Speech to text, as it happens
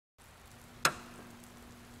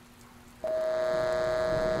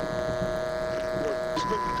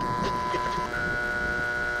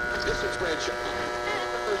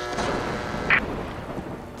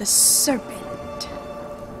The serpent,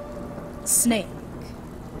 snake,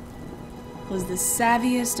 was the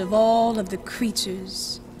savviest of all of the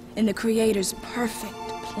creatures in the Creator's perfect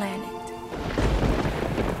planet.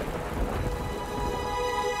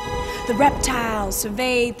 The reptile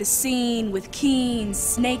surveyed the scene with keen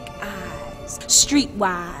snake eyes.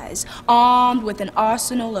 Streetwise, armed with an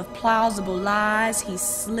arsenal of plausible lies, he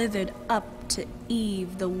slithered up to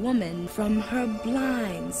Eve, the woman, from her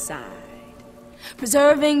blind side,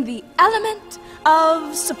 preserving the element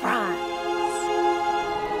of surprise.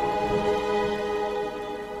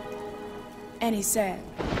 And he said,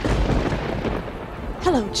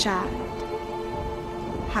 "Hello, child.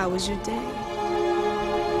 How was your day?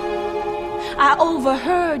 I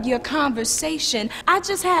overheard your conversation. I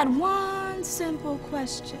just had one simple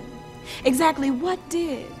question. Exactly what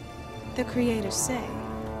did the Creator say?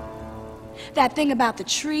 That thing about the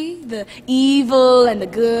tree, the evil and the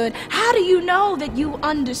good, how do you know that you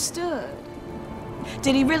understood?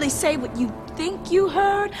 Did he really say what you think you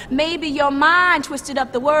heard? Maybe your mind twisted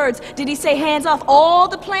up the words. Did he say hands off all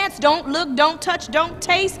the plants? Don't look, don't touch, don't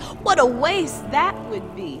taste? What a waste that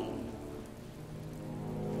would be."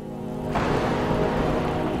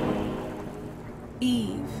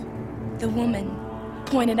 Eve, the woman,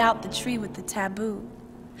 pointed out the tree with the taboo,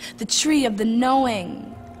 the tree of the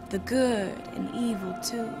knowing, the good and evil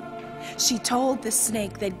too. She told the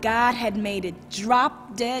snake that God had made it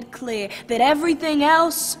drop dead clear that everything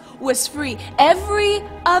else was free, every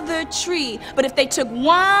other tree. But if they took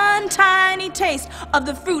one tiny taste of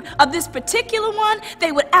the fruit of this particular one,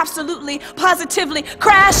 they would absolutely, positively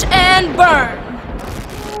crash and burn.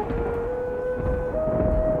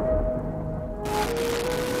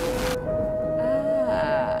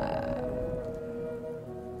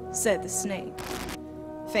 Said the snake,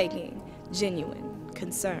 faking genuine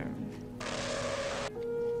concern.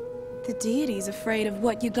 The deity's afraid of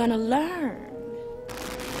what you're gonna learn.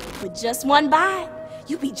 With just one bite,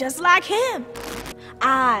 you'll be just like him.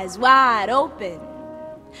 Eyes wide open,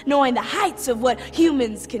 knowing the heights of what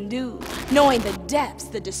humans can do, knowing the depths,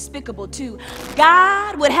 the despicable too.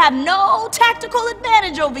 God would have no tactical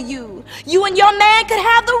advantage over you. You and your man could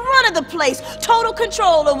have the run of the place, total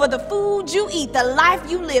control over the food you eat, the life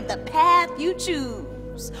you live, the path you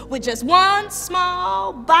choose. With just one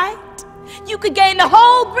small bite, you could gain the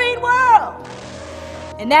whole green world.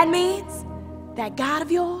 And that means that God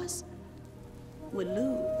of yours would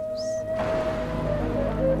lose.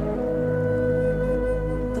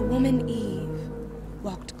 The woman Eve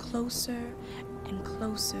walked closer and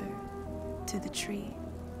closer to the tree.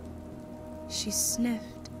 She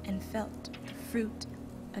sniffed and felt the fruit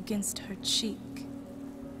against her cheek.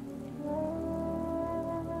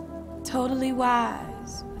 Totally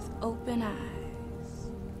wise, with open eyes,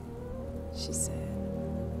 she said,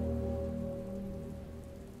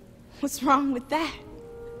 "What's wrong with that?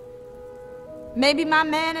 Maybe my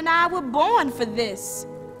man and I were born for this.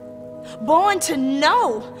 Born to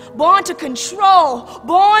know, born to control,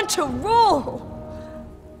 born to rule."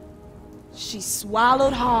 She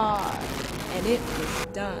swallowed hard, and it was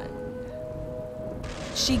done.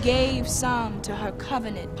 She gave some to her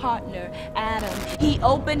covenant partner, Adam. He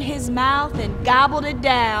opened his mouth and gobbled it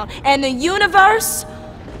down, and the universe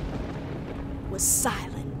was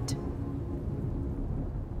silent.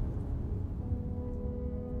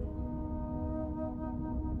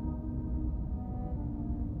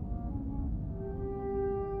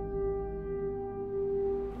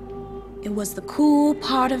 It was the cool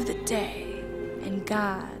part of the day, and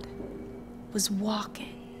God was walking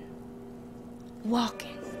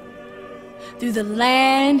through the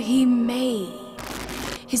land he made,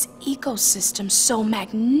 his ecosystem so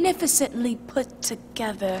magnificently put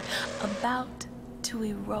together, about to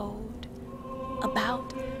erode,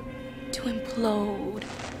 about to implode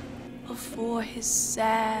before his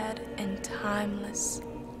sad and timeless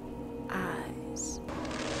eyes.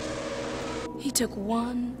 He took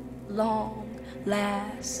one long,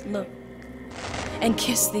 last look and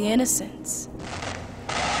kissed the innocents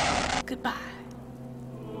goodbye.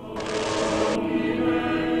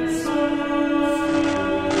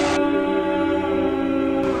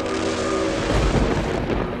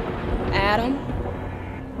 Adam,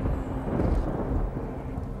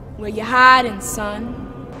 where you hiding, son?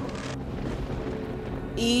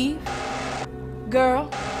 Eve, girl,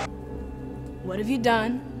 what have you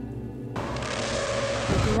done?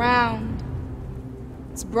 Look around.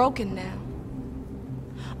 It's broken now.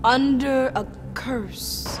 Under a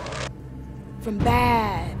curse. From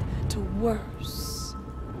bad to worse.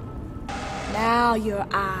 Now your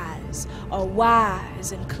eyes eyes are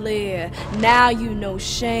wise and clear. Now you know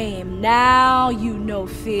shame, now you know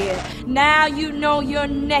fear. Now you know you're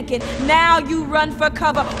naked, now you run for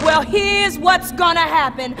cover. Well, here's what's gonna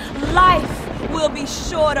happen. Life will be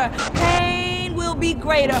shorter, pain will be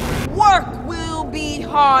greater, work will be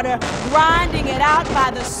harder, grinding it out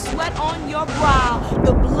by the sweat on your brow,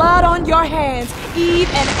 the blood on your hands. Eve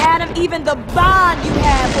and Adam, even the bond you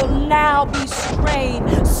have will now be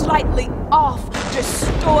strained, slightly off,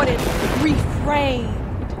 distorted, reframed.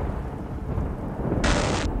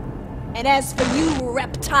 And as for you,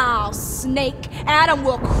 reptile snake, Adam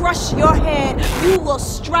will crush your head. You will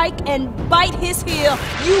strike and bite his heel.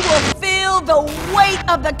 You will feel the weight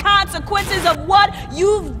of the consequences of what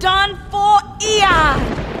you've done for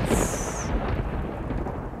eons.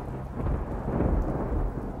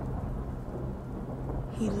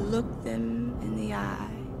 He looked them in the eye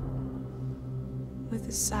with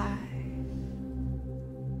a sigh.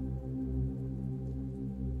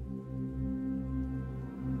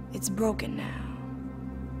 It's broken now,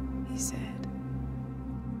 he said.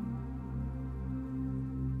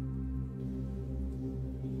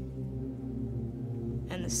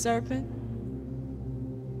 And the serpent,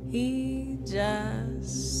 he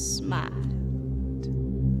just smiled.